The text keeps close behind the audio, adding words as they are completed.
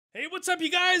Hey, what's up, you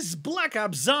guys? Black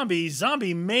Ops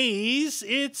Zombie Maze.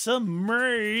 It's a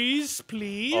maze,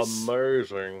 please.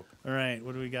 Amazing. All right,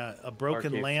 what do we got? A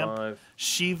broken RK5. lamp.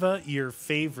 Shiva, your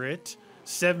favorite.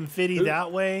 750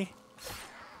 that way.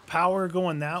 Power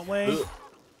going that way.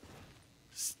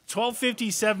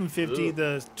 1250, 750.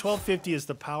 The 1250 is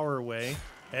the power way,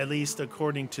 at least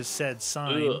according to said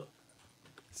sign.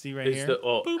 See right here?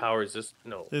 Boop. Power is this?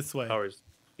 No. This way. Powers.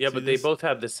 Yeah, See but this? they both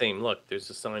have the same look. There's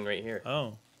a sign right here.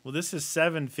 Oh. Well, this is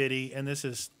 750, and this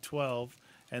is 12,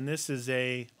 and this is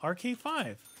a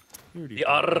RK5. The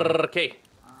RK.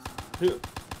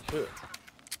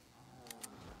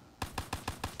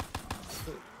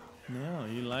 No,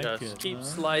 you like just it. Keep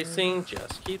slicing.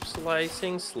 Just keep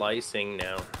slicing. Slicing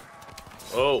now.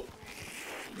 Oh.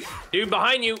 Dude,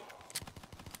 behind you.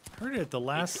 Heard it at the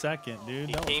last second,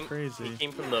 dude. That was crazy. He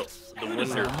came from the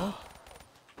window.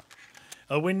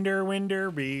 A winder,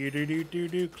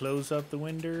 do. Close up the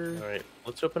winder. All right,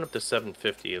 let's open up the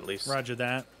 750 at least. Roger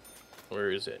that.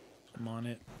 Where is it? I'm on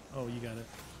it. Oh, you got it.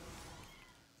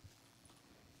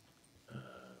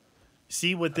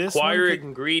 See what this Acquire one could,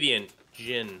 ingredient,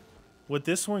 gin. What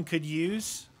this one could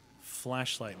use?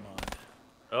 Flashlight mod.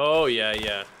 Oh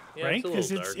yeah, right?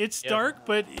 Because it's dark,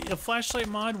 but a flashlight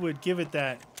mod would give it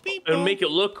that beep. And make it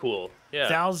look cool. Yeah.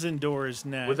 1,000 doors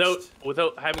next.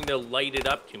 Without having to light it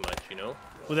up too much, you know?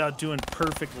 Without doing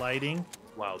perfect lighting.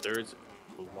 Wow, there's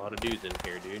a lot of dudes in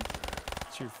here, dude.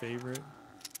 What's your favorite?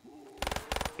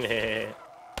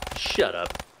 Shut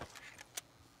up.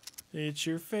 It's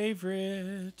your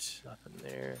favorite. Nothing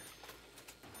there.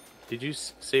 Did you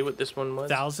say what this one was?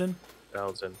 1,000.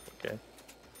 1,000. Okay.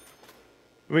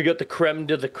 We got the creme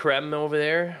de the creme over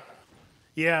there.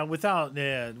 Yeah, without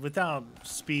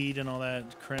speed and all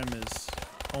that, creme is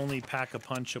only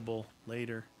pack-a-punchable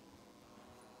later.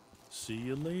 See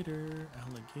you later,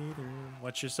 alligator.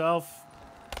 Watch yourself.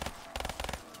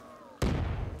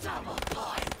 Double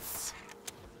points.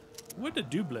 What a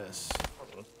doubles.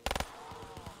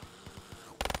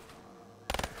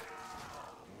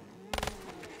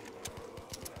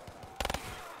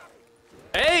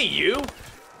 Hey, you!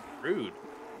 Rude.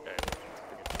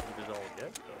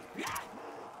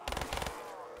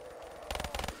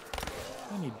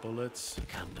 I need bullets.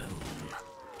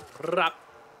 Rap.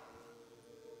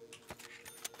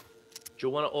 Do you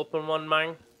want to open one,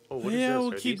 man? Oh, what is yeah, this?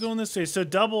 we'll keep going this way. So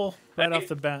double right off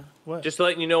the bat. What? Just to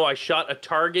let you know, I shot a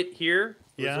target here.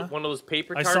 Yeah. One of those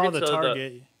paper I targets. saw the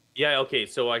target. Yeah, okay,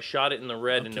 so I shot it in the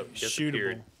red and it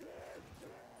disappeared. Shootable.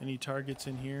 Any targets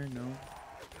in here? No.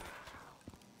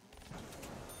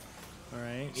 All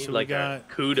right, so like we got a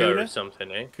CUDA or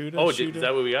something, eh? CUDA, oh, is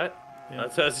that what we got? Yeah.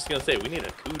 That's what I was just gonna say. We need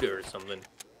a CUDA or something.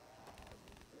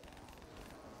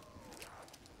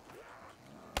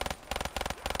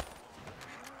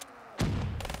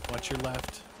 Watch your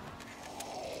left.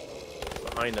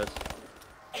 Behind us.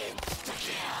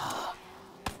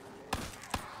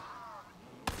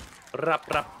 Rap.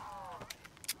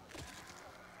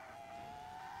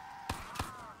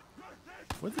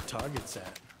 Where the targets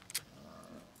at?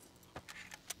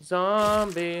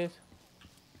 Zombies.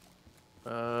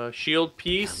 Shield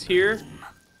piece here.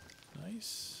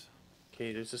 Nice.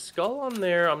 Okay, there's a skull on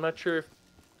there. I'm not sure if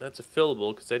that's a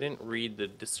fillable because I didn't read the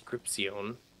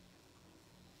description.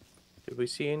 Did we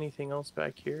see anything else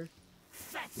back here?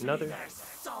 Another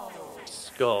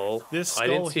skull. This skull I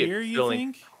didn't see here, it you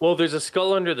think? Well, there's a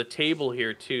skull under the table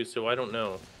here too, so I don't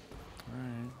know.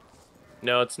 Alright.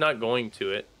 No, it's not going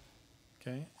to it.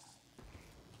 Okay.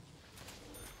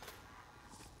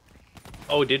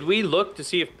 Oh, did we look to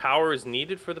see if power is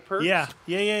needed for the perks? Yeah.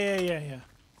 It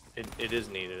is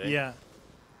needed, eh? Yeah.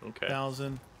 Okay.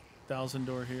 1,000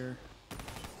 door here.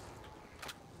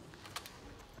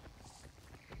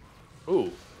 Ooh.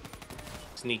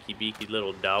 Sneaky beaky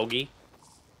little doggy.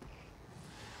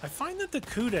 I find that the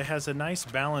CUDA has a nice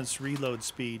balanced reload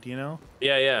speed, you know?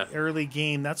 Yeah. Early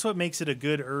game. That's what makes it a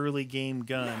good early game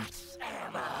gun.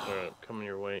 Alright, coming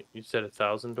your way. You said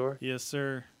 1,000 door? Yes,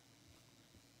 sir.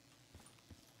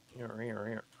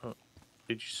 Here. Oh.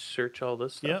 Did you search all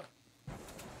this stuff?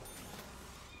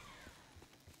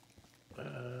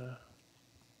 Yep.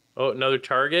 Oh, another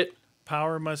target?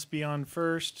 Power must be on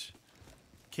first.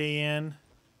 KN.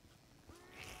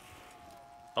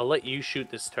 I'll let you shoot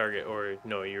this target, or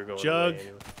no, you're going Jug. away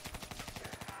anyway.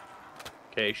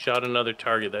 Okay, shot another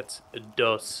target. That's a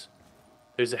dose.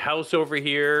 There's a house over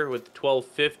here with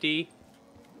 1250.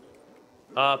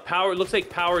 Power. Looks like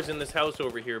power's in this house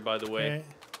over here, by the way. Okay.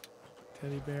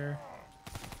 Teddy bear.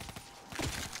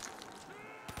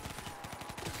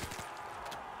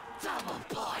 Double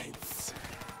points.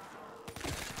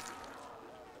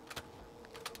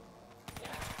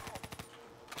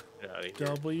 Get out of here.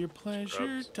 Double your pleasure,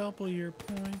 Scrubs. double your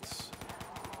points.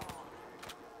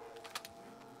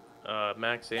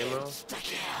 Max ammo.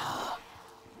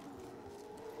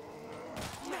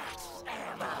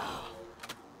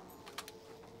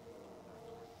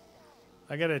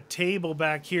 I got a table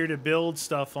back here to build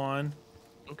stuff on.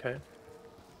 Okay.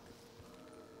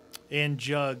 And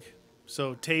jug.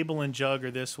 So table and jug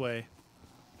are this way.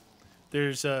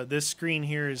 There's this screen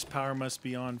here is power must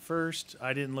be on first.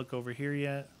 I didn't look over here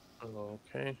yet.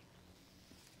 Okay.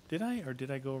 Did I? Or did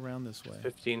I go around this way?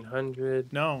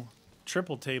 1500. No.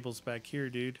 Triple tables back here,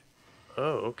 dude. Oh,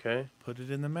 okay. Put it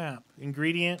in the map.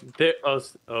 Ingredient? There. Oh,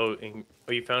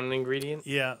 you found an ingredient?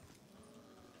 Yeah.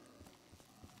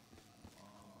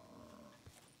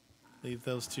 Leave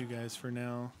those two guys for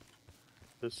now.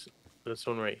 This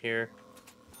one right here.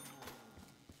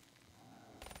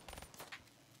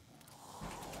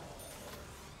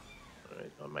 All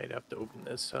right, I might have to open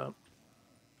this up.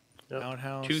 Yep.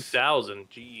 Outhouse. 2000.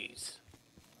 Jeez.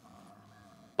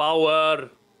 Power.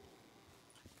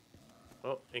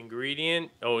 Oh,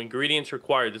 ingredient. Oh, ingredients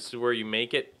required. This is where you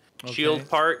make it. Okay. Shield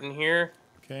part in here.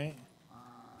 Okay.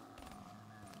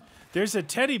 There's a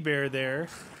teddy bear there.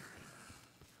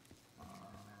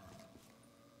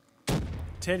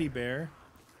 Teddy bear.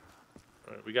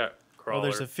 All right, we got crawler. Oh,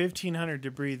 there's a 1500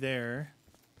 debris there.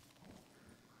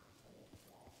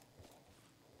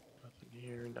 Nothing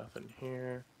here. Nothing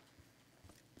here.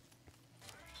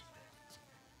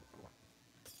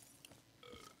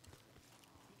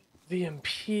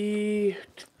 VMP.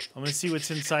 I'm gonna see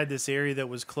what's inside this area that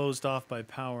was closed off by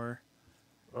power.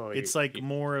 Oh, It's like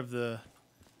more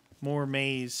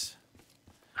maze.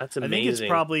 That's I amazing.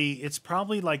 think it's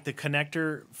probably like the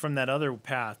connector from that other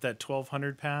path, that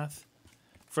 1200 path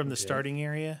from the starting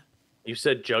area. You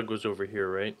said Jug was over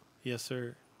here, right? Yes,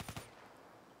 sir.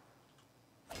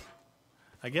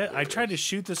 I tried to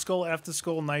shoot the skull, F the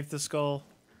skull, knife the skull.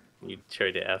 You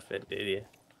tried to F it, did you?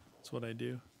 That's what I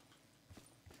do.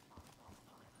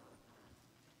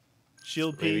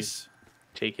 Shield Maybe piece.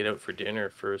 take it out for dinner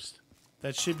first.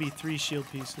 That should be 3 shield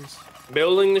pieces.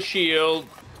 Building the shield.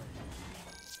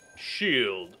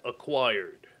 Shield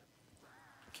acquired.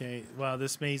 Okay, wow,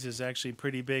 this maze is actually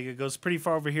pretty big. It goes pretty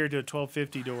far over here to a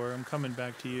 1250 door. I'm coming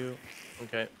back to you.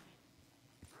 Okay.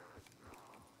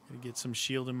 Gotta get some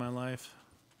shield in my life.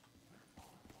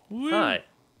 Woo! Hi.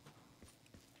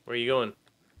 Where are you going?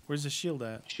 Where's the shield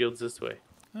at? Shield's this way.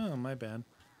 Oh, my bad.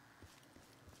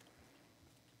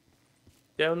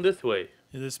 Down this way.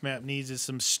 Yeah, this map needs is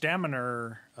some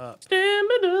stamina up.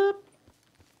 Stamina.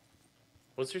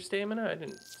 Was there stamina? I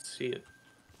didn't see it.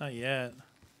 Not yet.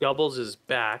 Doubles is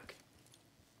back.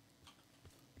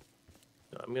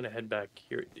 I'm gonna head back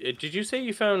here. Did you say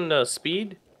you found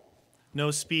speed?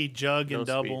 No speed, jug No and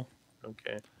double. speed.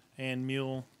 Okay. And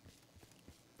mule.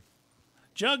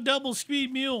 Jug, double,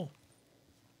 speed, mule.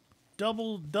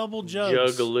 Double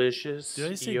jugs. Jugalicious.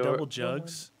 Did I say double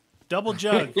jugs? Double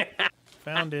jug.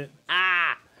 Found it.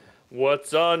 Ah!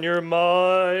 What's on your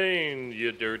mind,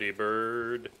 you dirty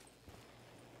bird?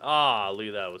 Ah, look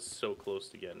at that. I was so close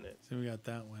to getting it. So we got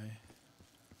that way.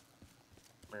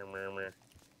 Mer, mer, mer.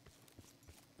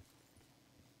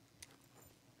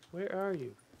 Where are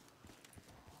you?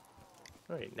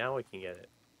 Alright, now I can get it.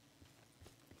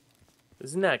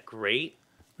 Isn't that great?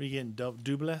 Are you getting doubles?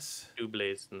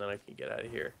 Doubles, and then I can get out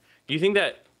of here. Do you think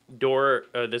that door,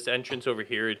 this entrance over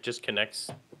here, it just connects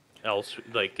else,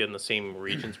 like in the same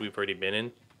regions we've already been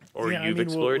in, or Yeah, you've well,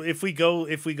 explored? if we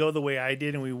go the way I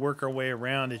did and we work our way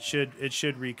around, it should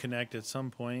reconnect at some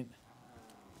point.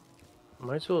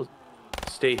 Might as well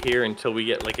stay here until we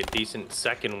get like a decent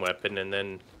second weapon, and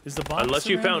then Is the box unless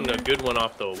you around found here? a good one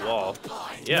off the wall.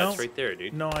 Yeah, No. it's right there,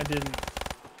 dude. No, I didn't.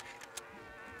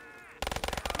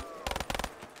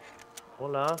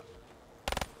 Hola.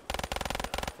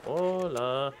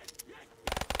 Hola.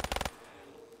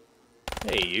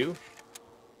 Hey, you.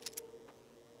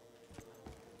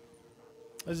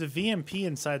 There's a VMP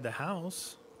inside the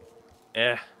house.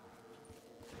 Eh.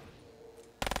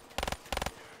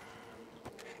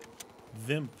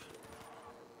 Vimp.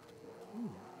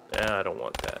 Yeah, I don't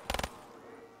want that.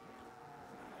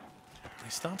 They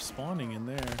stopped spawning in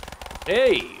there.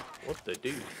 Hey! What the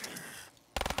dude?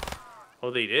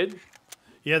 Oh, they did?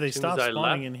 Yeah, they As soon stopped as I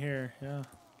spawning left? in here. Yeah.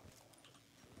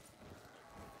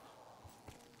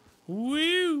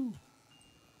 Woo!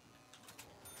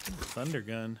 Thunder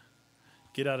gun.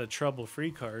 Get out of trouble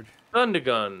free card.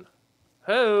 Thundergun.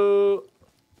 Ho!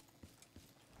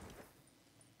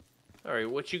 Alright,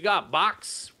 what you got,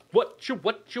 box? What you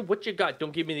got?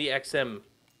 Don't give me the XM.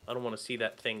 I don't want to see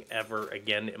that thing ever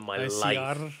again in my life.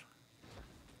 ICR.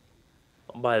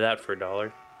 I'll buy that for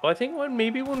 $1. Well, I think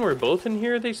maybe when we're both in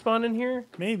here, they spawn in here.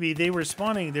 Maybe they were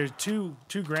spawning. There's two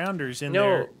grounders in No,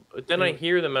 there. but then I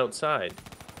hear them outside.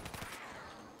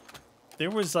 There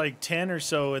was like 10 or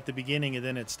so at the beginning, and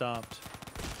then it stopped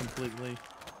completely.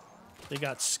 They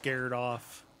got scared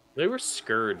off. They were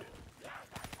scared.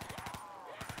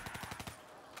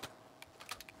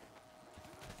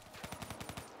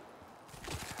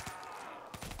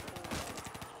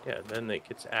 Yeah, then it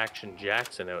gets Action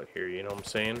Jackson out here, you know what I'm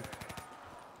saying?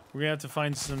 We're gonna have to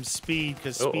find some speed,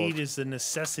 because speed is the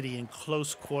necessity in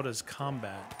close quarters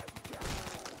combat.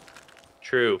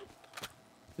 True.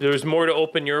 There was more to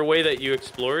open your way that you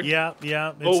explored? Yeah,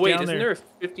 yeah. Oh, wait, down isn't there a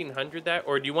 1500 that?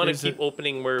 Or do you want to keep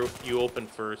opening where you open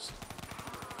first?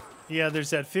 Yeah,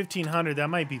 there's that 1500. That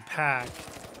might be packed.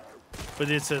 But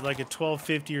it's like a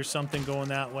 1250 or something going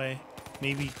that way.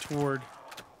 Maybe toward...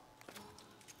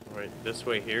 Right, this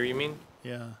way here, you mean?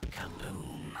 Yeah.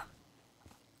 Kaboom.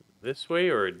 This way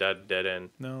or that dead end?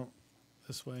 No,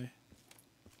 this way.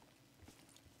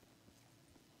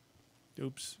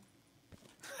 Oops.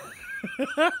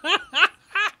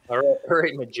 All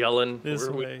right, Magellan. This Where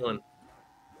are way. we going?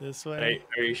 This way.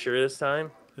 Are you sure this time?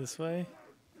 This way.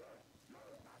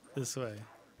 This way.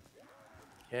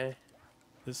 Okay.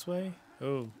 This way?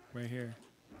 Oh, right here.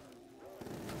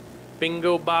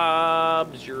 Bingo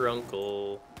Bob's your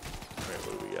uncle. All right,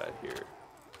 what do we got here?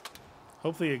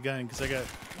 Hopefully a gun, because I got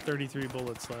 33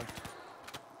 bullets left.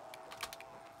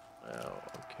 Oh,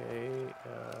 okay.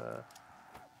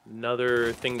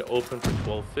 Another thing to open for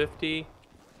 1250.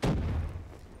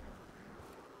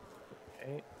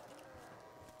 Okay.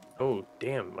 Oh,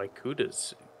 damn, my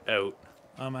Kuda's out.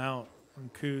 I'm out. I'm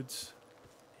Coots.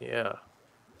 Yeah.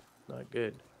 Not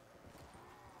good.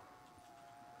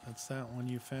 That's that one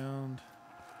you found.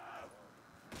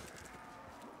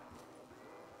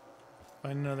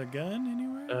 Find another gun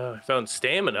anywhere? I found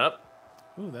stamina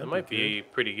up. Ooh, That might be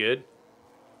pretty good.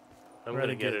 I'm We're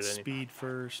gonna get it speed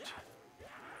first.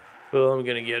 Well, I'm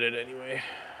gonna get it anyway.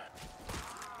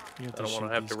 You have I don't want shoot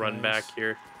to have to these run guys. back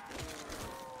here.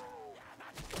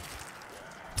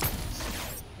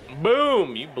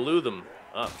 Boom! You blew them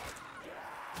up.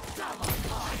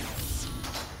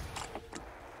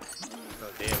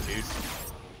 Oh, damn, dude.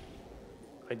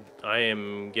 I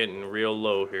am getting real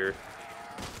low here.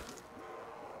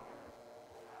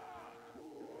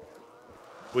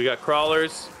 We got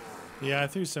crawlers. Yeah, I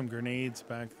threw some grenades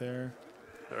back there.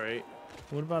 All right.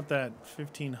 What about that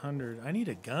 1500? I need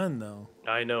a gun, though.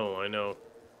 I know.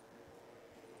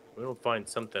 We don't find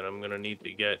something. I'm gonna need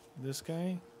to get This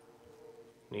guy?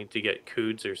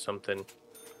 Coods or something.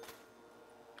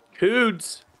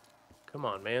 Coods! Come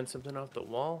on, man. Something off the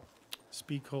wall.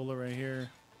 Speed cola right here.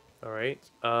 All right.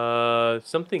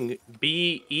 Something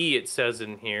BE it says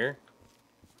in here.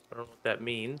 I don't know what that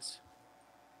means.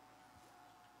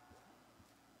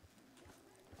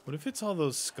 What if it's all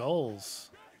those skulls?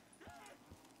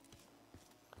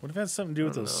 What if it has something to do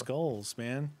with those skulls,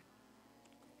 man?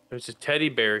 There's a teddy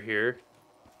bear here.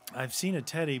 I've seen a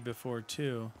teddy before,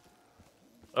 too.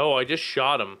 Oh, I just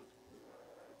shot him.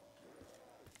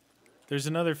 There's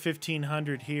another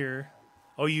 1500 here.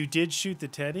 Oh, you did shoot the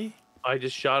teddy? I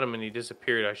just shot him and he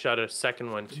disappeared. I shot a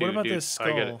second one too. What about dude. this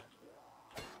skull?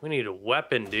 We need a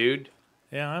weapon, dude.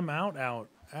 Yeah, I'm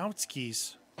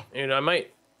outskis. And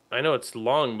I know it's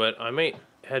long, but I might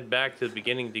head back to the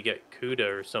beginning to get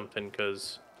Kuda or something,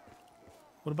 because...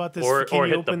 What about this? Or Can you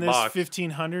hit open the this box.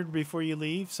 1500 before you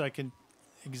leave so I can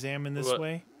examine this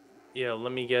way? Yeah,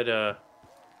 let me get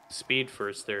Speed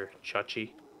first there,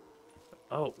 Chachi.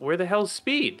 Oh, where the hell's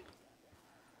Speed?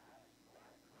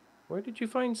 Where did you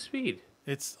find Speed?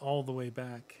 It's all the way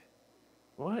back.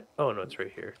 What? Oh, no, it's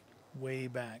right here. Way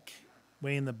back.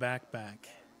 Way in the back.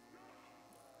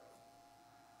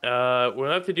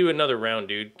 We'll have to do another round,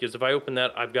 dude, because if I open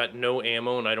that, I've got no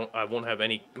ammo, and I won't have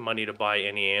any money to buy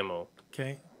any ammo.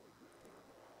 Okay.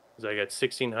 Because I got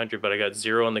 1,600, but I got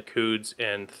 0 on the Coods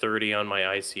and 30 on my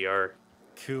ICR.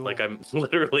 Cool. Like, I'm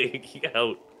literally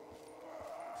out.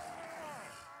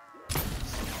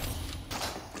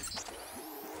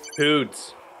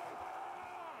 Coods.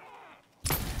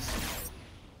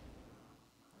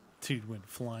 Dude went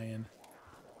flying.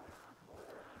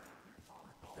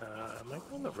 Am I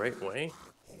going the right way?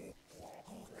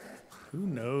 Who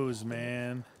knows,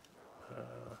 man?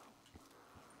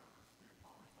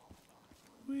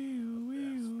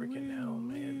 Freaking hell,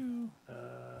 man.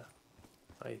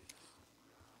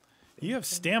 You have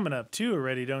stamina up too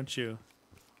already, don't you?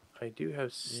 I do have Yeah, I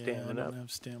stamina. don't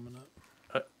have stamina.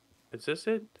 Is this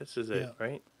it? This is it,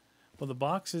 right? Well, the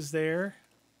box is there.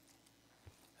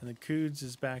 And the Coods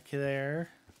is back there.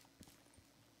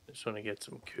 I just want to get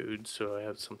some Coods so I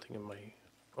have something in my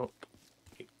Oh,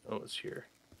 it's here.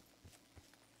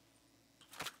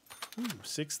 Ooh,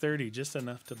 630, just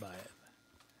enough to buy it.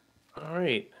 All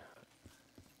right.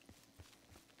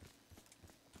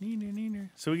 Neener.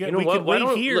 So we got You know we what? could Why wait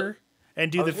don't- here look,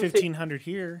 and do I the was gonna say- 1500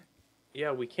 here.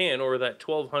 Yeah, we can, or that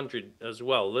 1200 as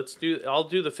well. I'll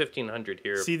do the 1500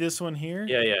 here. See this one here?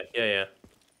 Yeah.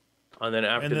 And then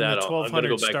after then that, the I'm gonna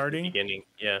go 1200 back starting? to the beginning.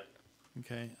 Yeah.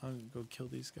 Okay, I'll go kill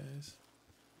these guys.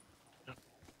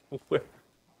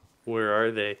 Where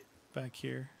are they? Back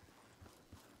here.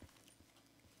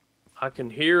 I can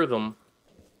hear them.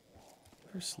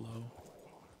 They're slow.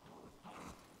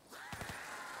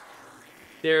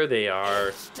 There they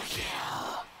are.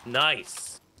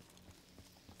 Nice.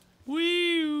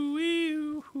 Wee.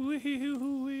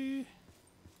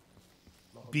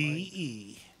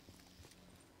 BE.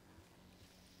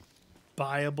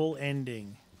 Buyable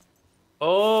ending.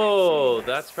 Oh,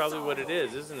 that's probably what it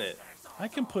is, isn't it? I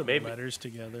can put Maybe. letters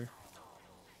together.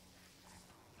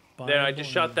 Then I Buyable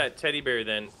just shot ending. that teddy bear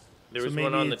then. There So was one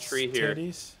maybe on the it's tree here.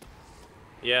 Teddies?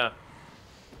 Yeah.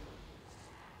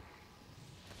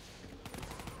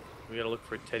 We gotta look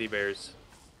for teddy bears.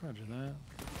 Roger that.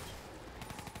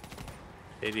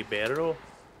 Teddy bear.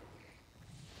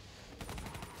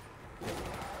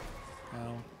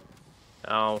 Ow.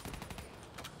 Ow.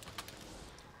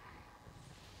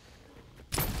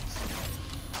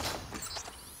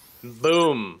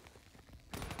 Boom.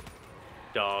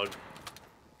 Dog.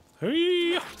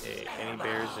 Hey! Hey, any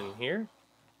bears in here?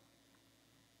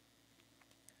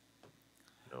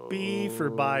 No B for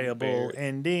buyable bears.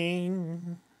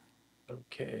 ending.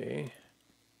 Okay.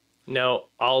 Now,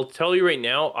 I'll tell you right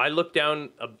now, I looked down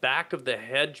a back of the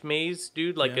hedge maze,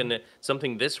 dude, like Yeah. in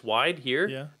something this wide here.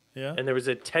 Yeah. And there was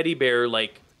a teddy bear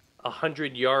like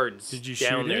 100 yards Did you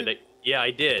down shoot there. it? That, yeah,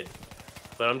 I did.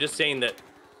 But I'm just saying that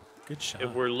Good shot.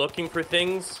 if we're looking for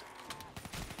things,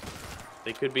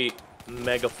 they could be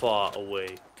mega far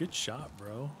away. Good shot,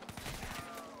 bro.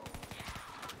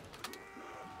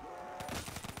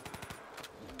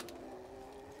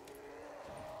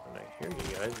 And I hear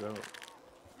you guys, though.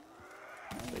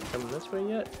 Are they coming this way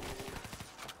yet?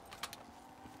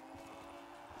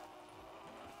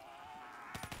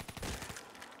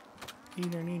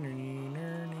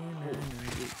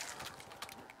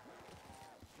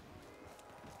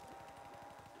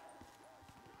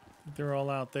 They're all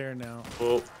out there now.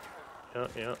 Oh,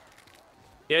 yeah.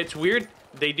 Yeah, it's weird.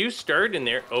 They do start in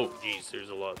there. Oh, geez, there's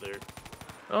a lot there.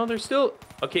 Oh, they're still...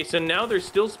 Okay, so now they're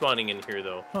still spawning in here,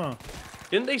 though. Huh.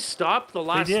 Didn't they stop the They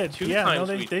last did. two Yeah, no,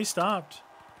 times? they stopped.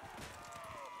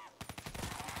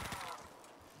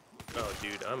 Oh,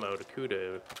 dude, I'm out of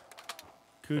Kuda.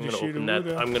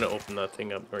 Kuda I'm gonna open that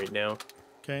thing up right now.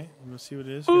 Okay, let's see what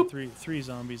it is. We Boop. got three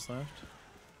zombies left.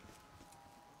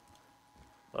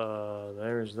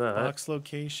 There's that. Box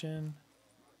location.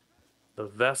 The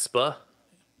Vespa.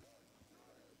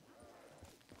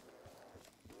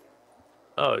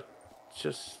 Oh, it's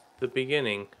just the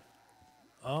beginning.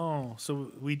 Oh,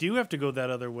 so we do have to go that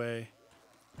other way.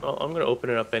 Well, I'm gonna open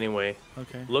it up anyway.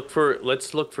 Okay.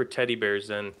 Let's look for teddy bears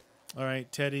then. All right,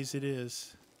 teddies it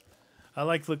is. I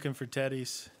like looking for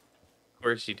teddies. Of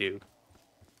course you do.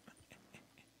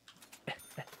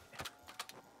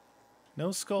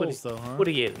 No skulls though, huh? What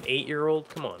are you, an 8-year-old?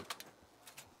 Come on.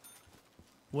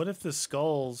 What if the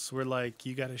skulls were like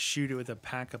you got to shoot it with a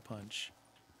pack-a-punch?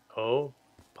 Oh,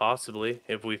 possibly.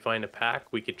 If we find a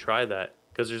pack, we could try that.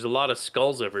 Because there's a lot of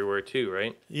skulls everywhere too,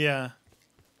 right? Yeah.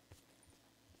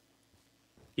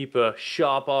 Keep a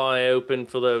sharp eye open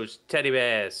for those teddy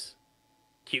bears.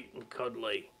 Cute and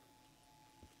cuddly.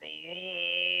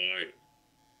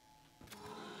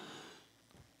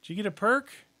 Did you get a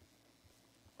perk?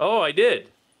 Oh, I did.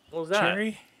 What was that?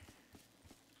 Cherry?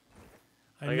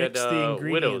 I I got, mixed the widows.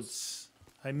 ingredients.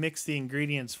 I mixed the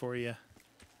ingredients for you.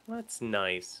 That's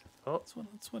nice. Oh.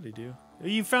 That's what I do.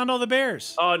 You found all the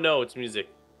bears. Oh no, it's music.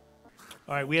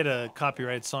 All right, we had a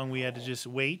copyright song. We had to just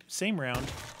wait. Same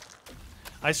round.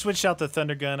 I switched out the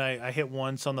thunder gun. I hit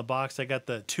once on the box. I got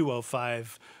the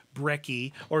 205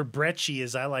 Brecci, or Brecci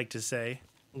as I like to say.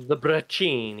 The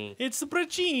Braccini. It's the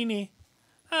Breccini.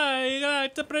 I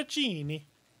like the Breccini.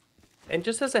 And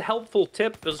just as a helpful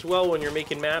tip as well when you're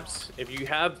making maps, if you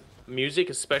have music,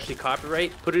 especially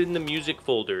copyright, put it in the music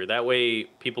folder. That way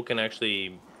people can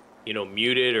actually,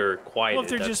 mute it or quiet it. Well, if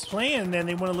they're just playing and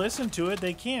they want to listen to it,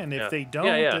 they can. If they don't,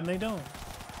 then they don't.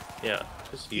 Yeah,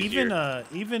 just easier.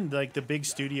 Even like the big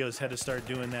studios had to start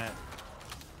doing that.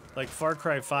 Like Far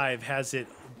Cry 5 has it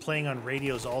playing on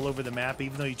radios all over the map.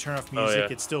 Even though you turn off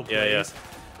music, it still plays.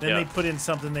 Then they put in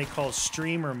something they call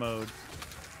streamer mode,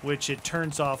 which it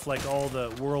turns off like all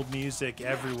the world music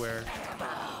everywhere.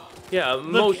 Yeah, Look,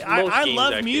 most I games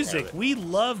love actually music. have it. We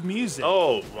love music.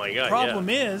 Oh my god! Problem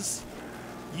yeah. is,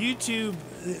 YouTube,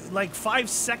 like 5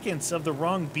 seconds of the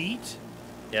wrong beat.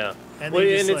 Yeah. And Well,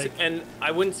 they just, and it's like- and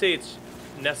I wouldn't say it's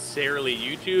necessarily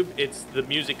YouTube. It's the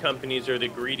music companies are the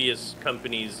greediest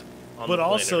companies on But the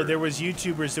planet also, Earth. there was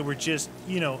YouTubers that were just,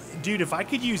 dude, if I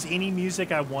could use any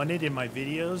music I wanted in my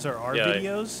videos or our Yeah.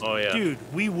 videos, Oh, yeah. dude,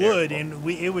 we would, Careful.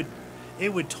 and it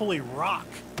would totally rock.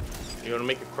 You want to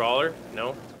make a crawler?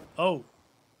 No. Oh,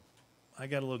 I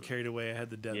got a little carried away. I had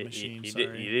the death machine. You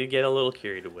Sorry. did get a little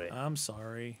carried away. I'm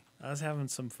sorry. I was having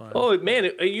some fun. Oh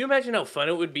man, you imagine how fun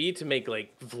it would be to make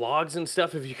like vlogs and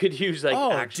stuff if you could use like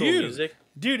actual dude. music.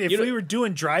 Dude, if we were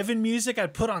doing driving music,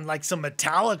 I'd put on like some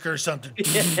Metallica or something.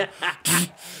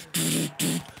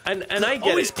 and I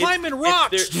get he's it. climbing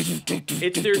rocks.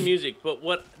 It's their music, but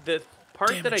what the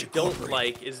part that I don't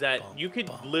like is that you could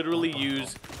literally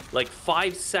use like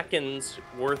 5 seconds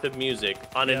worth of music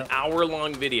on an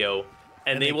hour-long video,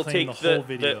 and they will claim take the whole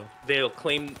video. They'll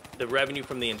claim the revenue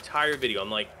from the entire video. I'm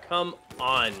like, come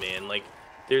on, man! Like,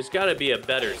 there's got to be a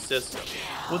better system.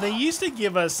 Well, they used to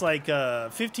give us like a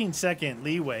 15-second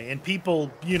leeway, and people,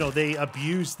 they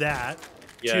abused that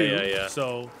Yeah, too. yeah.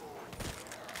 So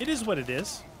it is what it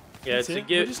is. Yeah, That's it's a it. We're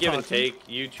give just and talking. take.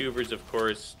 YouTubers, of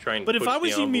course, trying to But if push I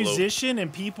was the a envelope. musician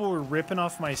and people were ripping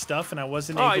off my stuff and I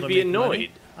wasn't Oh, able I'd to be make annoyed.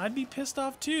 money, I'd be pissed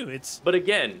off too. But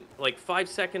again, like 5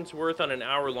 seconds worth on an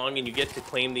hour long, and you get to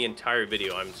claim the entire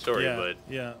video. I'm sorry, but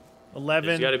yeah, there's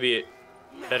 11, got to be a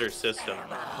better system.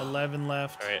 11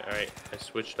 left. All right. I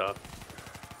switched off.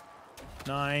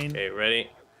 9. Okay, ready?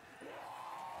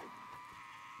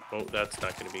 Oh, that's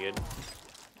not gonna be good.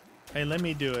 Hey, let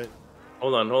me do it.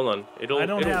 Hold on. It'll I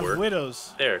don't have work.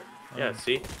 widows. There. Yeah.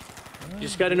 See. You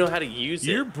just got to know how to use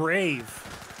You're it. brave.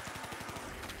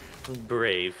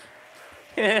 Brave.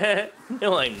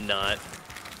 No, I'm not.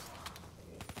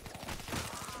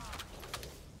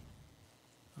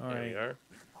 All There we right. are.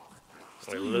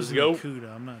 Still Wait, let's using go. the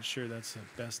CUDA. I'm not sure that's the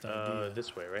best idea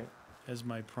This way, right? as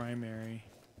my primary.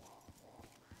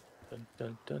 Dun,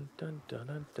 dun, dun, dun, dun,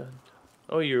 dun, dun.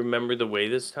 Oh, you remember the way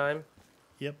this time?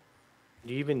 Yep.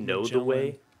 Do you even know the Magellan.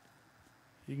 way?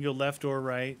 You can go left or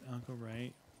right. I'll go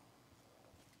right.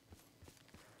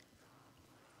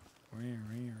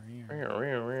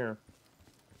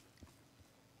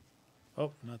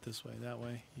 Oh, not this way. That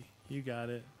way. You got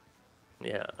it.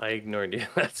 Yeah, I ignored you.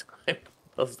 That's why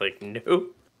I was like, no,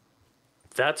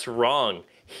 that's wrong.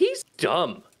 He's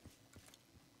dumb.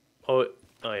 Oh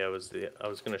yeah, I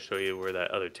was gonna show you where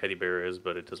that other teddy bear is,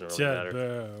 but it doesn't really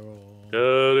matter.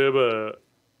 Teddy bear.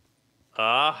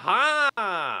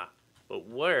 Aha! But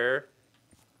where?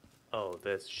 Oh,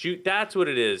 shoot. That's what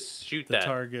it is. Shoot The that.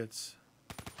 targets.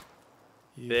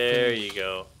 There you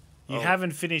go. You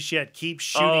haven't finished yet. Keep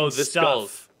shooting the stuff.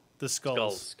 skulls. The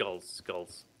skulls.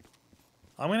 Skulls.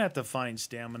 I'm gonna have to find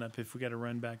stamina if we got to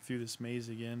run back through this maze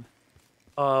again.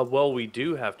 Well, we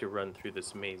do have to run through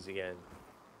this maze again.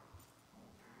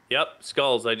 Yep,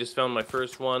 skulls. I just found my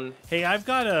first one. Hey, I've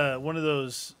got one of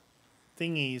those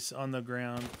thingies on the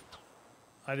ground.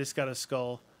 I just got a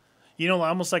skull.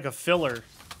 Almost like a filler,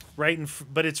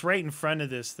 but it's right in front of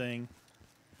this thing.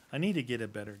 I need to get a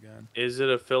better gun. Is it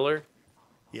a filler?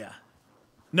 Yeah.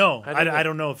 No, I don't know. I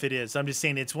don't know if it is. I'm just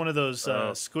saying it's one of those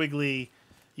squiggly,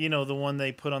 the one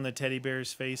they put on the teddy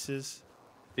bears' faces.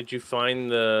 Did you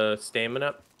find the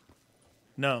stamina?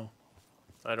 No.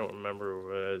 I don't remember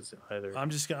what it was either.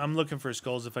 I'm looking for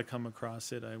skulls. If I come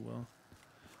across it, I will.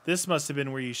 This must have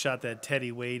been where you shot that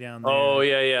teddy way down there. Oh,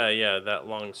 yeah. That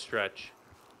long stretch.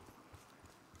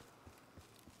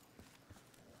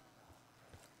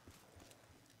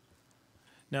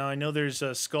 Now, I know there's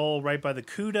a skull right by the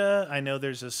CUDA. I know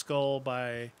there's a skull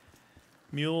by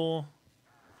Mule.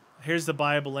 Here's the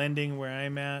Bible ending where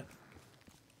I'm at.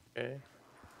 Okay.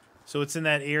 So it's in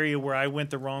that area where I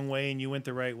went the wrong way and you went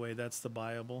the right way. That's the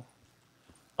Bible.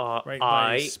 Right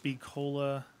by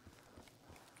Speakola.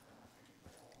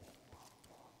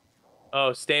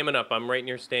 Oh, stamina up. I'm right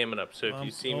near stamina up. So if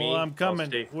you see me, I'm coming. I'll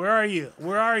stay. Where are you?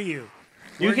 Where are you?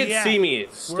 You Where can you see at? me.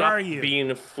 Stop Where are you?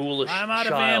 being a foolish I'm out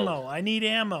child. of ammo. I need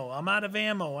ammo. I'm out of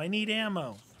ammo. I need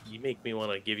ammo. You make me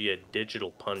want to give you a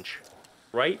digital punch.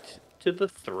 Right to the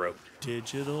throat.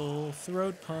 Digital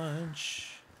throat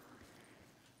punch.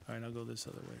 All right, I'll go this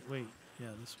other way. Wait, yeah,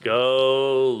 this way.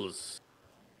 Skulls.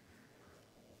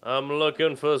 I'm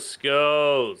looking for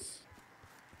skulls.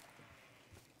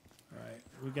 All right,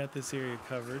 we got this area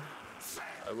covered.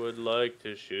 I would like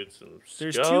to shoot some skulls.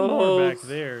 There's 2 more back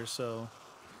there, so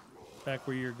back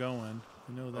where you're going.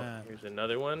 You know that. Here's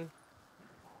another one.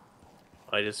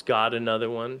 I just got another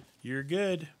one. You're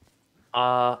good.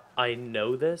 I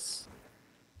know this.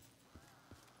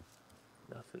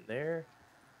 Nothing there.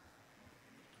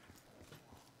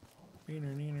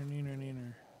 Neener, neener, neener,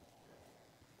 neener.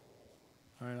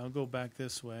 All right, I'll go back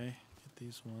this way. Get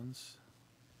these ones.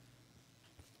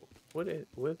 What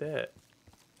that?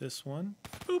 This one.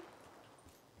 Boop.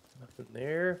 Nothing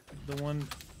there. The one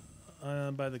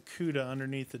by the Cuda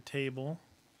underneath the table.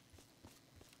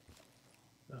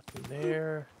 Nothing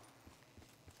there.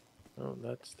 Oh,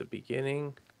 that's the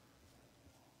beginning.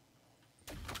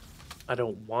 I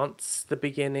don't want the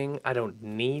beginning. I don't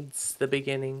need the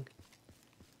beginning.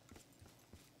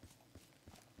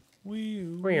 Wee.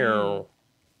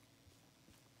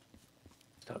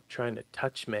 Stop trying to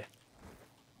touch me.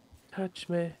 Touch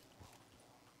me.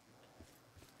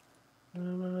 I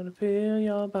want to feel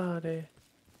your body.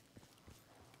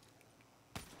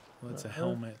 Well, that's a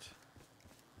helmet.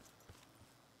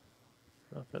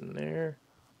 Nothing there.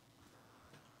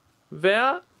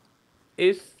 Where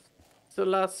is the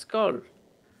last skull?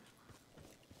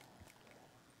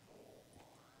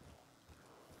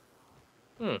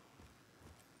 Boop.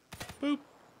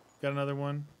 Got another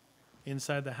one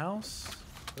inside the house.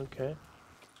 Okay.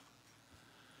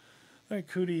 All right,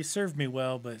 Cootie, you served me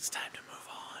well, but it's time to move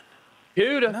on.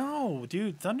 Dude. No,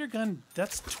 dude, Thundergun,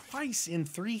 that's twice in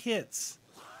 3 hits.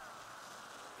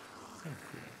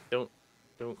 Don't.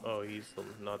 Oh, he's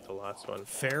not the last one.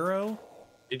 Pharaoh?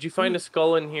 Did you find a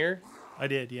skull in here? I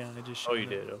did, yeah. I just showed Oh, you it.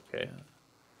 did. Okay. Yeah.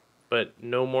 But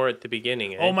no more at the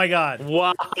beginning. Eh? Oh my God.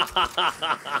 Wow.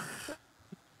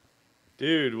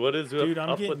 Dude, what is Dude, up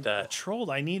I'm getting with that? trolled.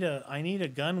 I need a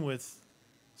gun with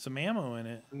some ammo in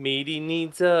it. Meaty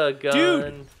needs a gun.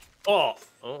 Dude! Oh,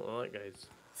 that guy's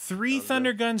 3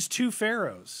 Thunder Guns, 2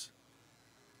 Pharaohs.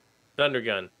 Thunder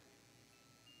gun.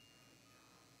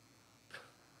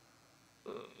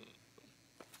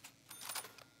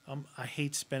 I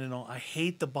hate spending I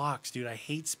hate the box, dude. I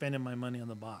hate spending my money on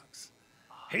the box.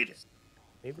 Hate it.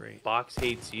 Maybe Great. box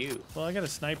hates you. Well, I got a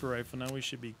sniper rifle now. We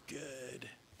should be good.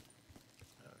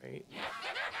 All right.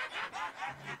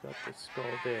 We got the skull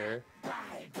there.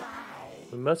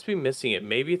 We must be missing it.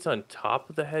 Maybe it's on top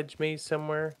of the hedge maze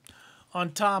somewhere.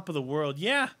 On top of the world,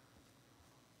 yeah.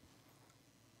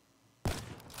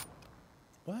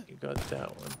 What? You got that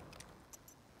one.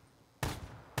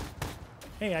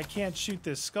 Hey, I can't shoot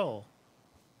this skull.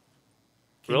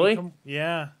 Can Really? you come?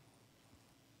 Yeah.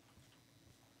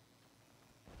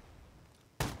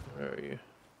 Where are you?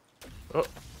 Oh,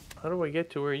 how do I get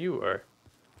to where you are?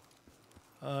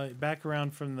 Back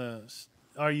around from the.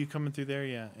 Are you coming through there?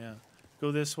 Yeah, yeah.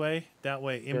 Go this way, that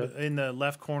way, in the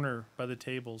left corner by the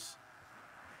tables.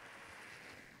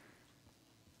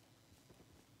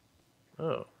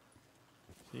 Oh.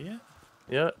 See it?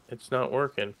 Yeah, it's not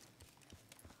working.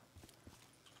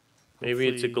 Maybe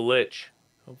it's a glitch.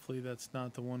 Hopefully that's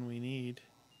not the one we need.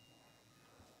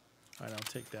 All right, I'll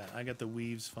take that. I got the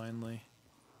weaves finally.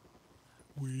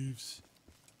 Weaves.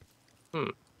 I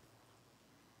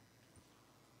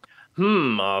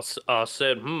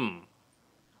said, Dun,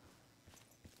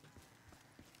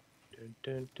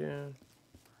 dun, dun.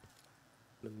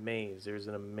 The maze. There's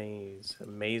an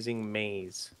amazing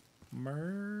maze.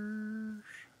 Merge.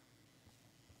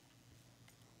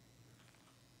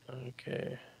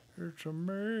 Okay. It's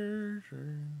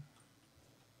amazing.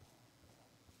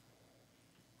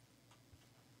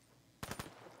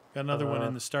 Got another one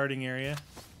in the starting area.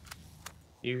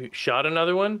 You shot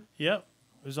another one? Yep.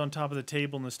 It was on top of the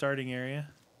table in the starting area.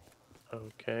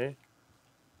 Okay.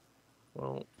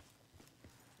 Well,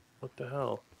 what the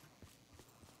hell?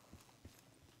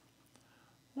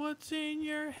 What's in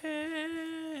your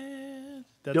head?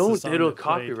 That's the Don't, song it'll that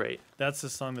played. copyright. That's the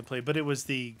song that played, but it was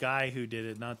the guy who did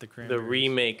it, not the Cranberries. The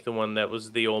remake, the one that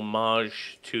was the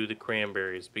homage to the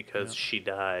Cranberries because Yep. she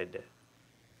died.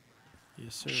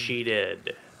 Yes, sir. She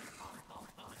did.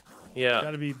 Yeah.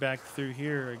 Got to be back through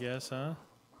here, I guess, huh?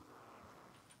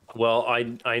 Well,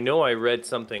 I know I read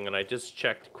something and I just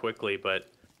checked quickly, but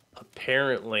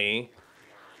apparently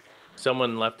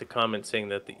someone left a comment saying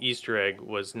that the Easter egg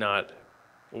was not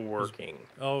working.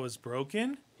 Oh, it was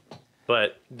broken?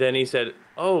 But then he said,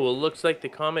 "Oh, it looks like the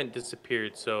comment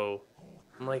disappeared." So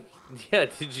I'm like, "Yeah,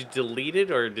 did you delete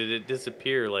it or did it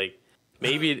disappear?" Like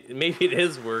maybe it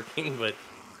is working, but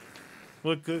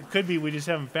Well, it could be we just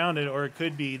haven't found it, or it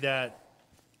could be that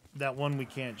one we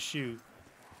can't shoot.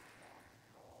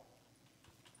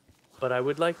 I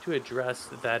would like to address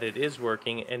that it is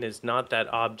working and is not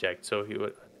that object. So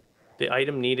the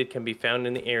item needed can be found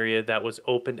in the area that was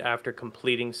opened after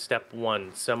completing step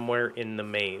 1, somewhere in the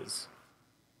maze.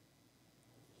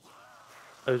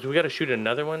 Oh, so we got to shoot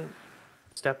another one?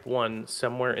 Step 1,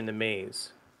 somewhere in the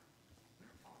maze.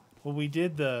 Well, we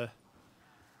did the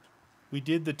We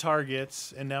did the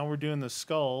targets, and now we're doing the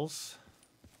skulls.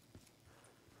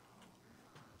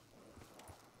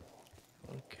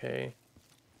 Okay.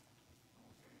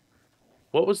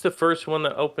 What was the first one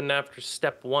that opened after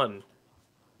step 1?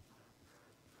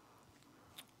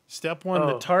 Step 1,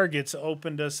 the targets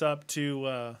opened us up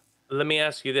to... Let me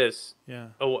ask you this. Yeah.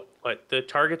 Oh, what? The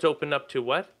targets opened up to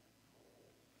what?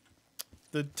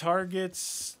 The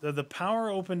targets... The power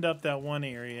opened up that one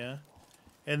area,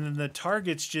 and then the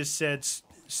targets just said,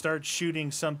 start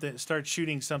shooting something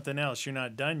else. You're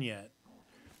not done yet.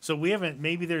 So we haven't...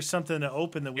 Maybe there's something to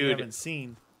open that we haven't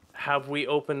seen. Have we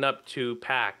opened up to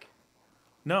pack?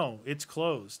 No, it's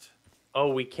closed.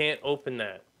 Oh, we can't open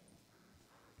that.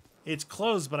 It's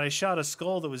closed, but I shot a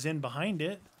skull that was in behind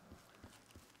it.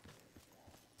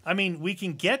 I mean, we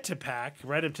can get to pack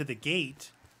right up to the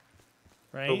gate,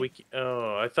 right?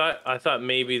 But I thought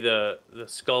maybe the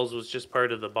skulls was just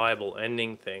part of the Bible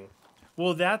ending thing.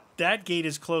 Well, that gate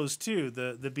is closed too,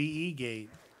 the BE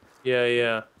gate.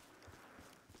 Yeah.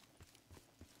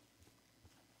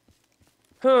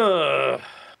 Huh.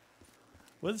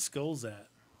 Where the skulls at?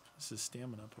 This is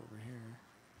stamina up over here.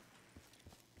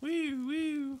 Woo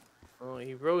woo. Well,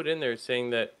 he wrote in there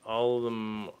saying that all of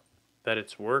them, that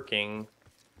it's working.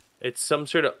 It's some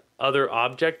sort of other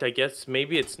object, I guess.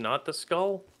 Maybe it's not the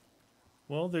skull.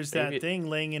 Well, there's that thing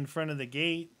laying in front of the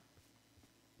gate.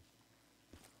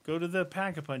 Go to the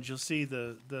Pack-a-Punch. You'll see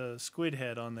the squid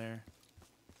head on there.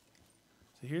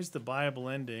 So here's the Bible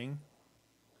ending.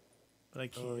 But I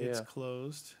can't. It's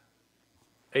closed.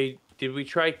 Hey, did we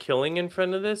try killing in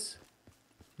front of this?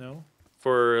 No.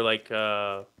 For like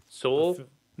soul?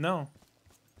 No.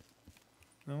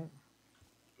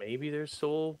 Maybe there's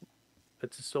soul.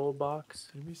 It's a soul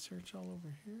box. Did we search all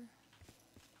over here?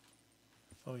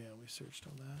 Oh yeah, we searched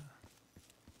all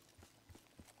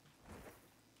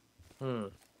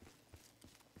that.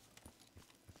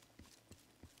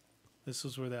 This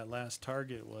was where that last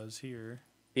target was here.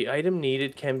 The item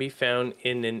needed can be found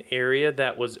in an area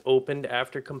that was opened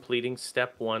after completing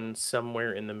step 1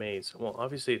 somewhere in the maze. Well,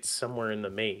 obviously it's somewhere in the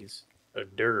maze.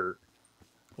 Dirt.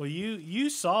 Well, you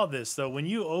saw this, though. When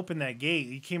you opened that gate,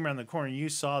 you came around the corner, you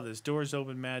saw this. Doors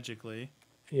open magically.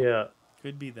 Yeah.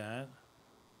 Could be that.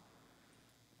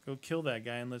 Go kill that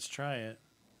guy and let's try it.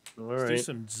 All let's right. do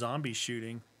some zombie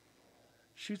shooting.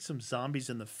 Shoot some zombies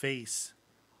in the face.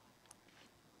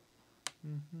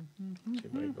 See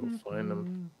if I go find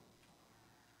them.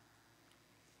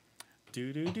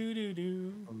 Do.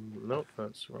 Nope,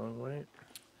 that's the wrong way.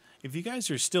 If you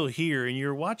guys are still here and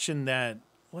you're watching that,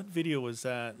 what video was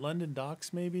that? London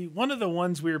Docks, maybe? One of the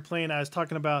ones we were playing, I was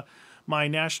talking about my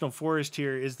national forest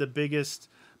here is the biggest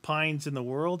pines in the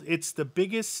world. It's the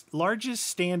largest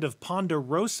stand of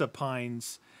ponderosa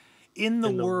pines in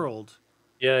the world.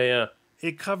 Yeah.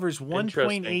 It covers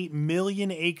 1.8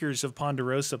 million acres of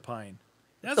ponderosa pine.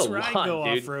 That's where I go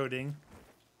off-roading.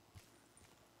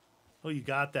 Oh, you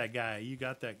got that guy. You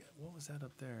got that guy. What was that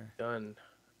up there? Done.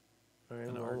 All right,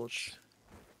 An arch.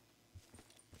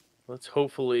 Let's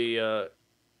hopefully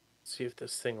see if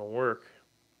this thing will work.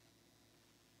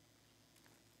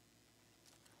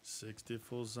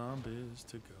 64 zombies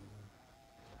to go.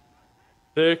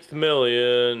 6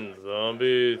 million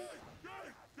zombies.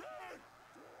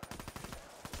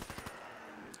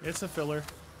 It's a filler.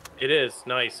 It is.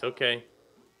 Nice. Okay.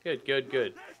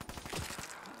 Good.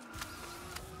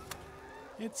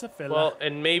 It's a filler. Well,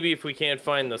 and maybe if we can't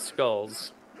find the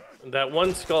skulls. That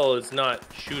one skull is not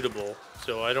shootable,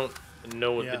 so I don't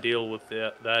know what the deal with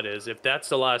that is. If that's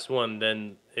the last one,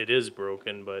 then it is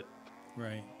broken, but...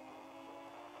 Right.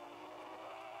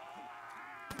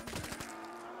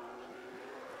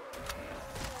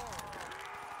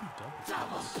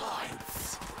 Double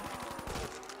points.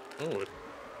 Oh,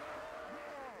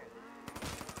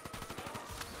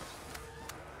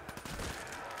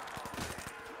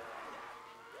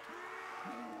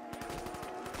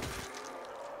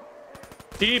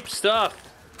 deep stuff.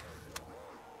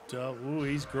 Ooh,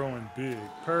 he's growing big.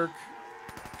 Perk.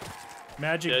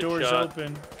 Magic Dead doors shot.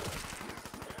 open.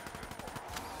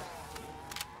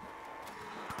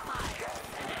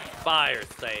 Fire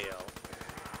sale.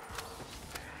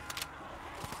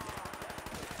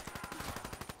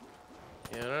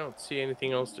 Yeah, I don't see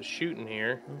anything else to shoot in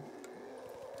here.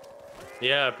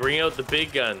 Yeah, bring out the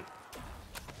big gun.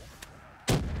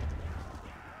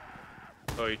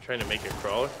 Oh, you're trying to make it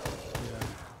crawler?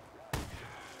 Yeah.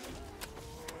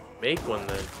 Make one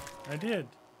then. I did.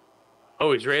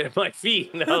 Oh, he's right at my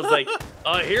feet. And I was like,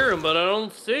 I hear him, but I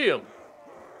don't see him.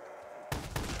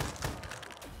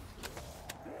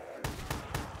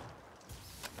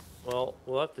 Well,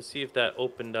 we'll have to see if that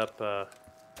opened up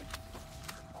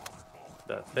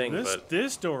that thing, but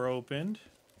This door opened.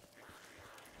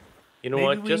 you know Maybe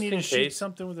what? we Just need in to shoot case.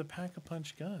 something with a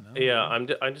pack-a-punch gun. I don't Yeah,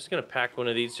 know. I'm just gonna pack one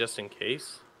of these just in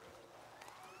case.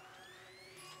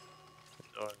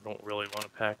 I don't really want to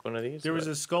pack one of these. There was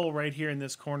but- a skull right here in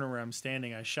this corner where I'm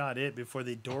standing. I shot it before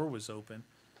the door was open.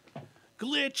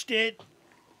 Glitched it.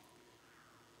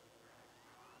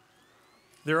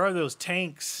 There are those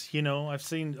tanks, you know. I've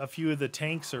seen a few of the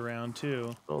tanks around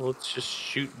too. Well, let's just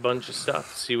shoot a bunch of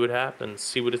stuff, see what happens,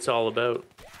 see what it's all about.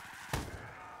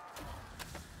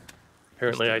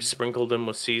 Apparently, I sprinkled them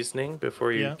with seasoning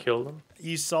before you Yeah. killed them.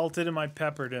 You salted him, I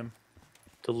peppered him.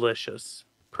 Delicious.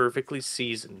 Perfectly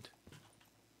seasoned.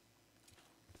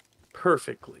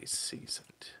 Perfectly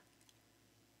seasoned.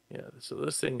 Yeah, so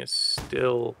this thing is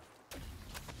still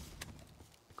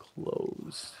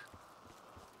closed.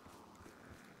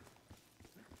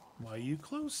 Why you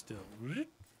close still?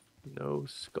 No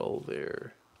skull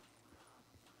there.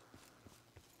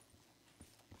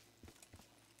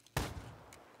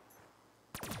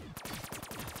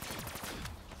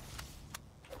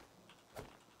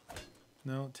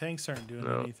 No, tanks aren't doing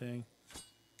No. anything.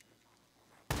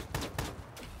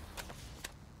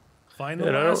 Find the Yeah,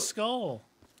 I don't- last skull.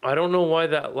 I don't know why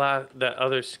that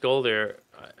other skull there.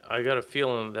 I got a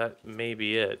feeling that may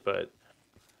be it, but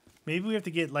Maybe we have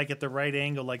to get like at the right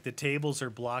angle, like the tables are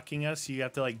blocking us. So you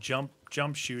have to like jump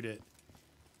shoot it.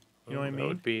 You know what I that mean?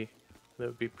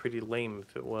 would be pretty lame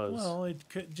if it was. Well, it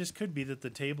could be that the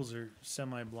tables are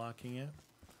semi-blocking it.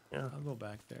 Yeah. I'll go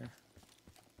back there.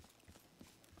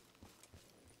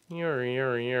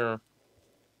 Yeah.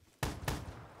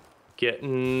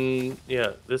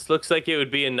 Yeah, this looks like it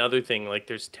would be another thing. Like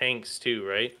there's tanks too,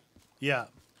 right? Yeah.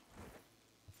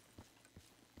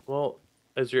 Well,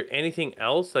 is there anything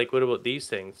else? Like, what about these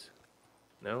things?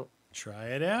 No, Try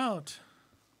it out.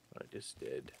 I just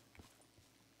did.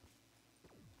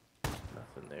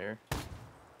 Nothing there.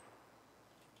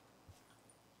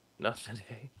 Nothing,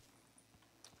 eh?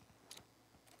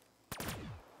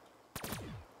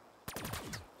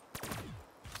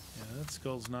 Yeah, that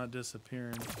skull's not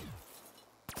disappearing.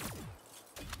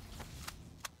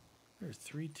 There's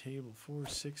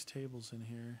 6 tables in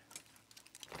here.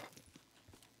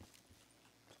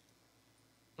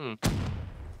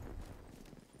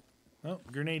 Oh,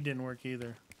 grenade didn't work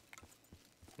either.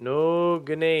 No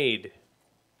grenade.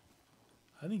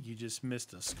 I think you just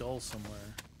missed a skull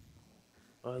somewhere.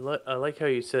 I like how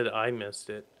you said I missed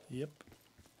it. Yep.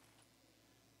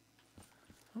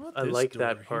 How about I this like door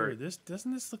that here? part.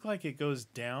 Doesn't this look like it goes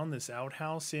down this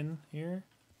outhouse in here?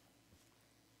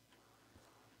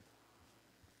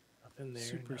 Nothing there.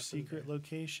 Super nothing secret there.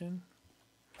 location.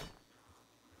 I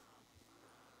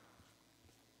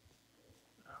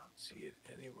don't see it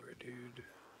anywhere, dude.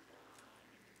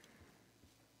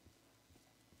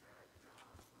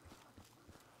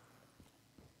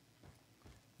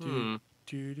 Hmm.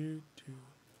 Do.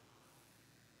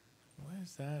 Why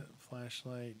is that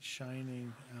flashlight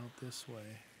shining out this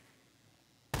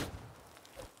way?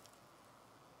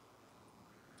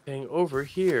 Dang, over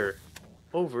here.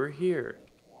 Over here.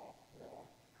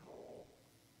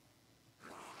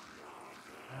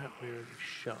 That we already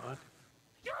shot.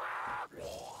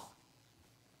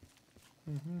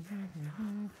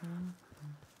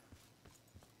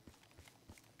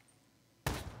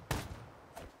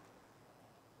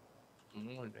 Come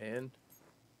on, man.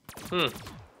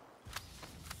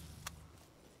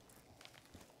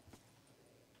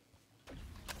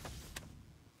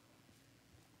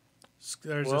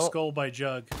 There's a Well- skull by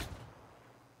Jug.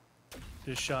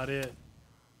 Just shot it.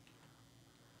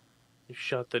 You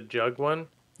shot the jug one?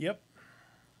 Yep.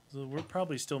 So we're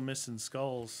probably still missing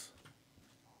skulls.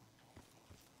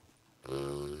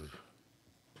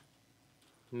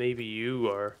 Maybe you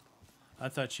are. I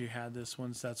thought you had this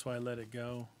one, so that's why I let it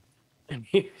go.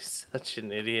 You're such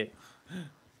an idiot.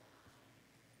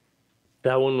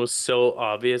 That one was so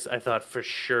obvious. I thought for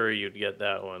sure you'd get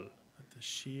that one. The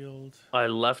shield. I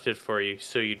left it for you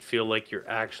so you'd feel like you're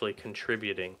actually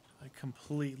contributing. I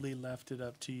completely left it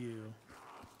up to you.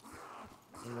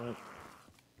 You know what?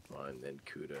 Fine then,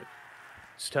 Kuda.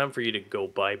 It's time for you to go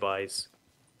bye-byes.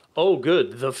 Oh,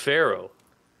 good. The Pharaoh.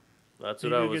 That's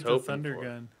what Maybe I we was get the hoping thunder for.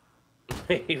 gun.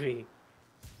 Maybe.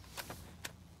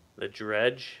 The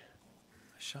dredge.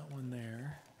 I shot one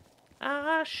there.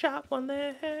 I shot one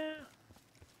there.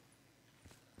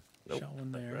 Nope, Shot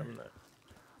one not there. grabbing that.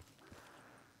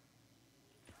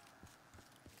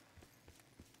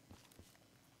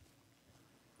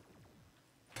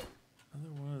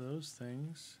 Another one of those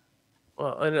things.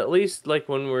 Well, and at least like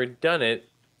when we're done it,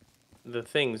 the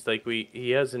things like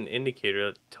he has an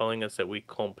indicator telling us that we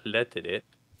completed it.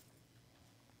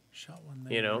 Shot one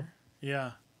there. You know?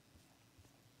 Yeah.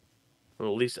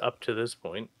 Well, at least up to this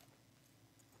point.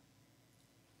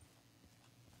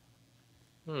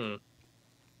 Hmm.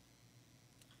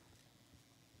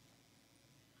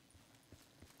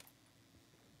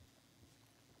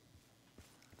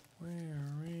 Where?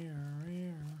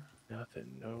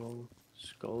 Nothing. No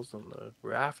skulls on the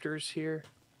rafters here.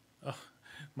 Oh,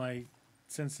 my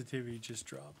sensitivity just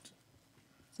dropped.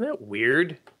 Isn't that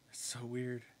weird? It's so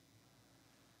weird.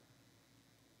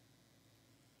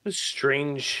 A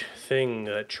strange thing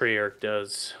that Treyarch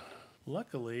does.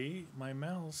 Luckily, my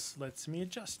mouse lets me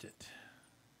adjust it.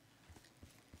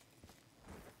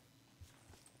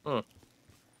 Hmm.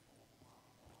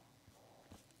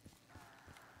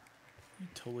 You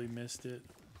totally missed it.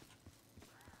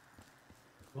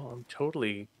 Well, I'm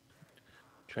totally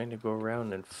trying to go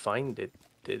around and find it.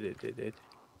 Did it?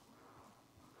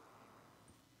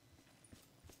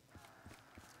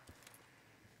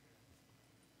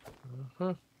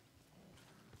 Uh-huh.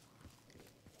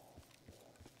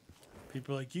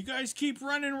 People are like, you guys keep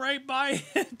running right by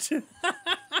it.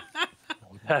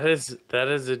 That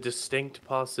is a distinct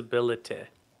possibility.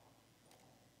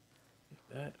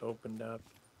 That opened up.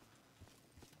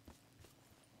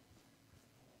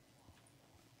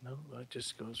 No, that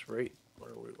just goes right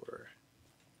where we were.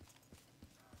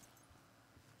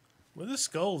 Where the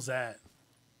skull's at?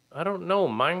 I don't know,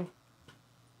 mine.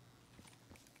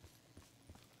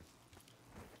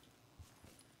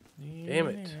 Damn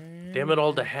it. Damn it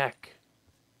all to heck.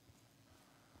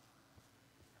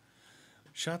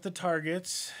 Shot the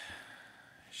targets.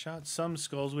 Shot some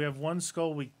skulls. We have one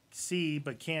skull we see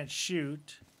but can't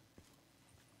shoot.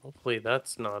 Hopefully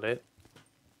that's not it.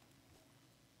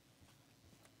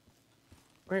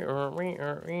 Here's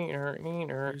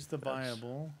the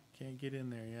viable. Can't get in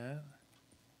there yet.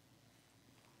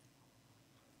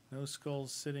 No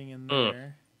skulls sitting in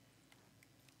there.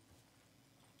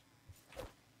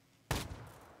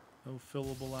 No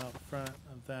fillable out front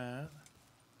of that.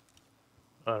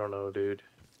 I don't know, dude.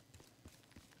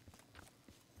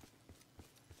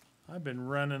 I've been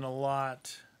running a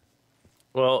lot.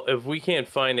 Well, if we can't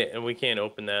find it and we can't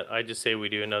open that, I just say we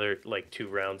do another, like, 2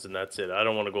 rounds and that's it. I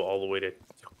don't want to go all the way to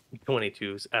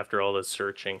 22s after all this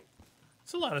searching.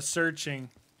 It's a lot of searching.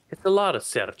 It's a lot of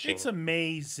searching. It's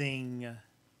amazing.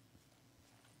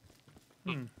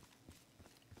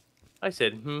 I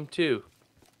said, too.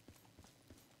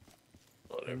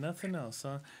 And nothing else,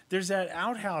 huh? There's that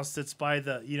outhouse that's by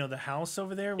the, the house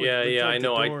over there. With, Yeah, with I like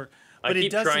know. The door. I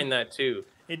keep trying that too.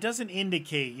 It doesn't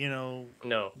indicate, No.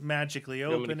 magically You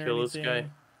want me open to or kill anything. this guy?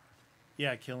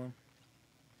 Yeah, kill him.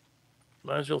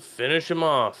 Might as well finish him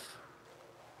off.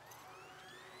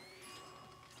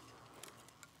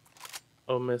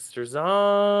 Oh, Mr.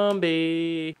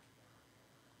 Zombie.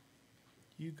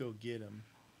 You go get him.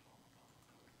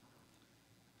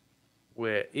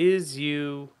 Where is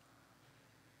you?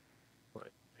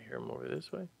 What? I hear him over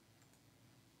this way.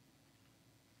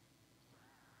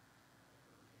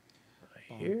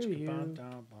 I hear you.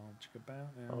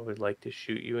 I would like to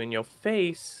shoot you in your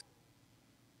face.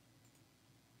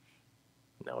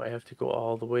 Now I have to go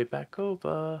all the way back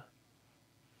over.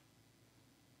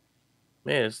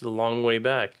 Man, it's the long way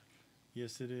back.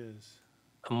 Yes, it is.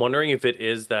 I'm wondering if it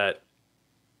is that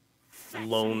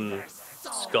lone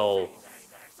skull.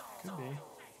 Could be.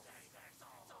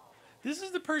 This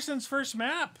is the person's first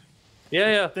map.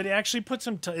 Yeah. That he actually put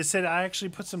some. It said I actually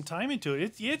put some time into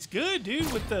it. It's good,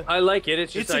 dude. With the. I like it.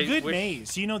 It's just a good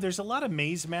maze. There's a lot of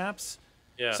maze maps.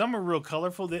 Yeah. Some are real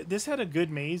colorful. This had a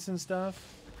good maze and stuff.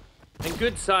 And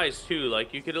good size too.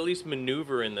 Like you could at least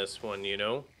maneuver in this one,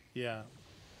 Yeah.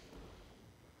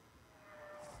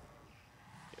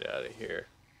 Get out of here.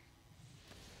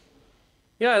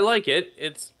 Yeah, I like it.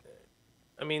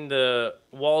 I mean, the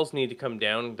walls need to come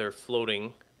down. They're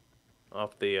floating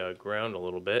off the ground a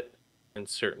little bit in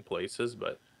certain places,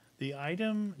 but... The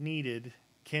item needed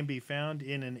can be found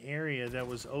in an area that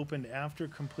was opened after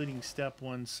completing step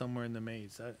 1 somewhere in the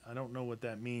maze. I don't know what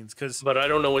that means. But I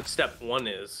don't know what step 1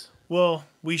 is. Well,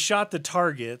 we shot the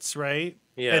targets, right?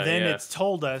 Yeah, and then it's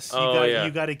told us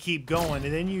you got to keep going.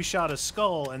 And then you shot a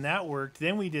skull, and that worked.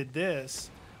 Then we did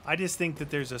this. I just think that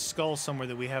there's a skull somewhere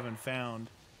that we haven't found.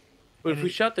 But if we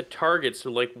shot the targets,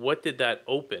 so like, what did that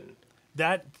open?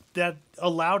 That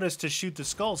allowed us to shoot the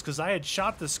skulls, because I had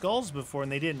shot the skulls before,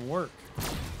 and they didn't work.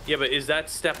 Yeah, but is that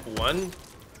step 1?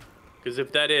 Because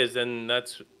if that is, then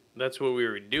that's what we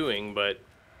were doing, but...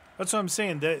 That's what I'm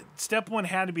saying. That step 1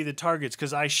 had to be the targets,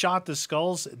 because I shot the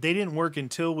skulls. They didn't work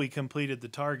until we completed the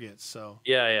targets. So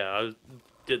yeah, I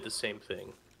did the same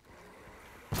thing.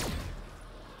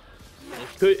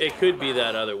 It could be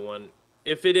that other one.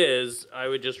 If it is, I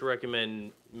would just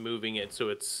recommend moving it so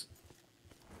it's,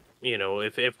 you know,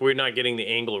 if we're not getting the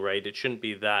angle right, it shouldn't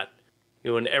be that.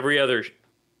 You know, and every other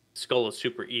skull is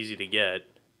super easy to get.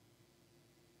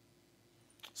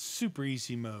 Super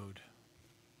easy mode.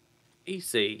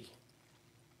 Easy.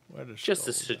 What a Just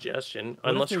a skull. suggestion. What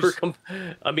if Unless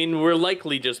there's- I mean, we're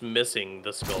likely just missing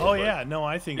the skull. Oh but yeah, no,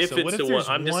 I think if so. it's What if the there's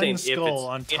one, I'm just one saying skull if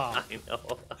on it's, top? Yeah,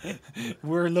 I know.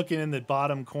 We're looking in the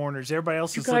bottom corners. Everybody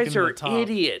else You is looking guys at are the top.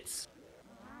 idiots.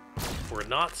 We're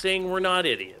not saying we're not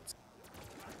idiots.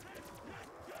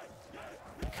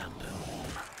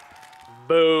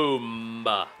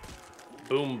 Boomba.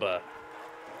 Boomba.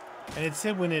 And it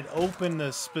said when it opened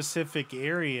a specific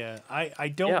area. I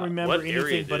don't Yeah, remember what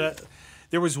area anything, but did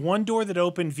there was one door that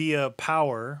opened via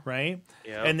power, right?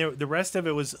 Yeah. And the rest of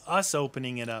it was us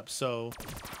opening it up. So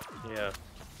Yeah.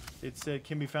 it said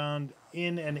can be found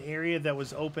in an area that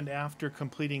was opened after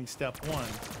completing step 1.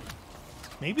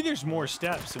 Maybe there's more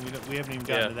steps, and we haven't even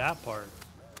gotten Yeah. to that part.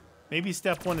 Maybe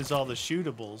step 1 is all the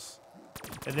shootables,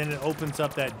 and then it opens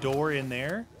up that door in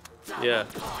there, Yeah.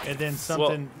 and then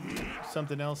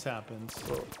something else happens.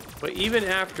 But even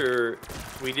after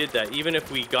we did that, even if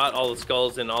we got all the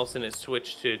skulls and all of a sudden it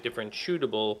switched to a different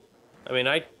shootable, I mean,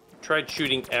 I tried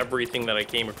shooting everything that I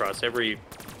came across, every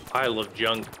pile of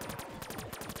junk,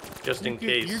 just in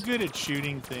case. You're good at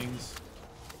shooting things.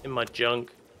 In my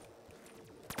junk.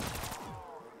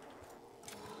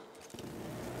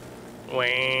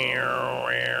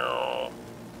 Wow.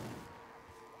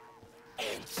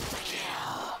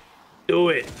 Do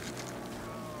it.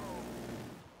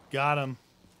 Got him.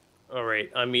 All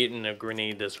right, I'm eating a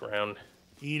grenade this round.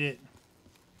 Eat it.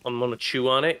 I'm gonna chew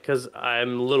on it because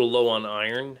I'm a little low on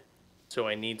iron, so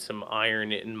I need some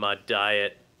iron in my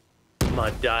diet.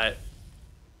 My diet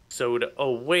soda.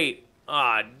 Oh wait,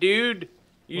 dude,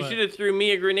 you What? should have threw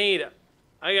me a grenade.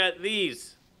 I got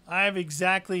these. I have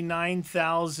exactly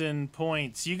 9,000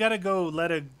 points. You gotta go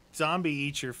let a zombie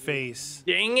eat your face.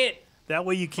 Dang it. That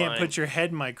way you can't Fine. put your head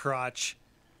in my crotch.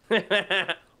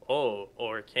 Oh,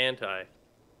 or can't I?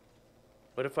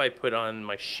 What if I put on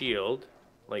my shield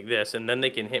like this, and then they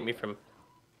can hit me from?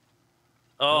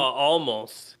 Oh,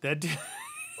 almost. That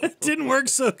didn't work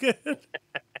so good.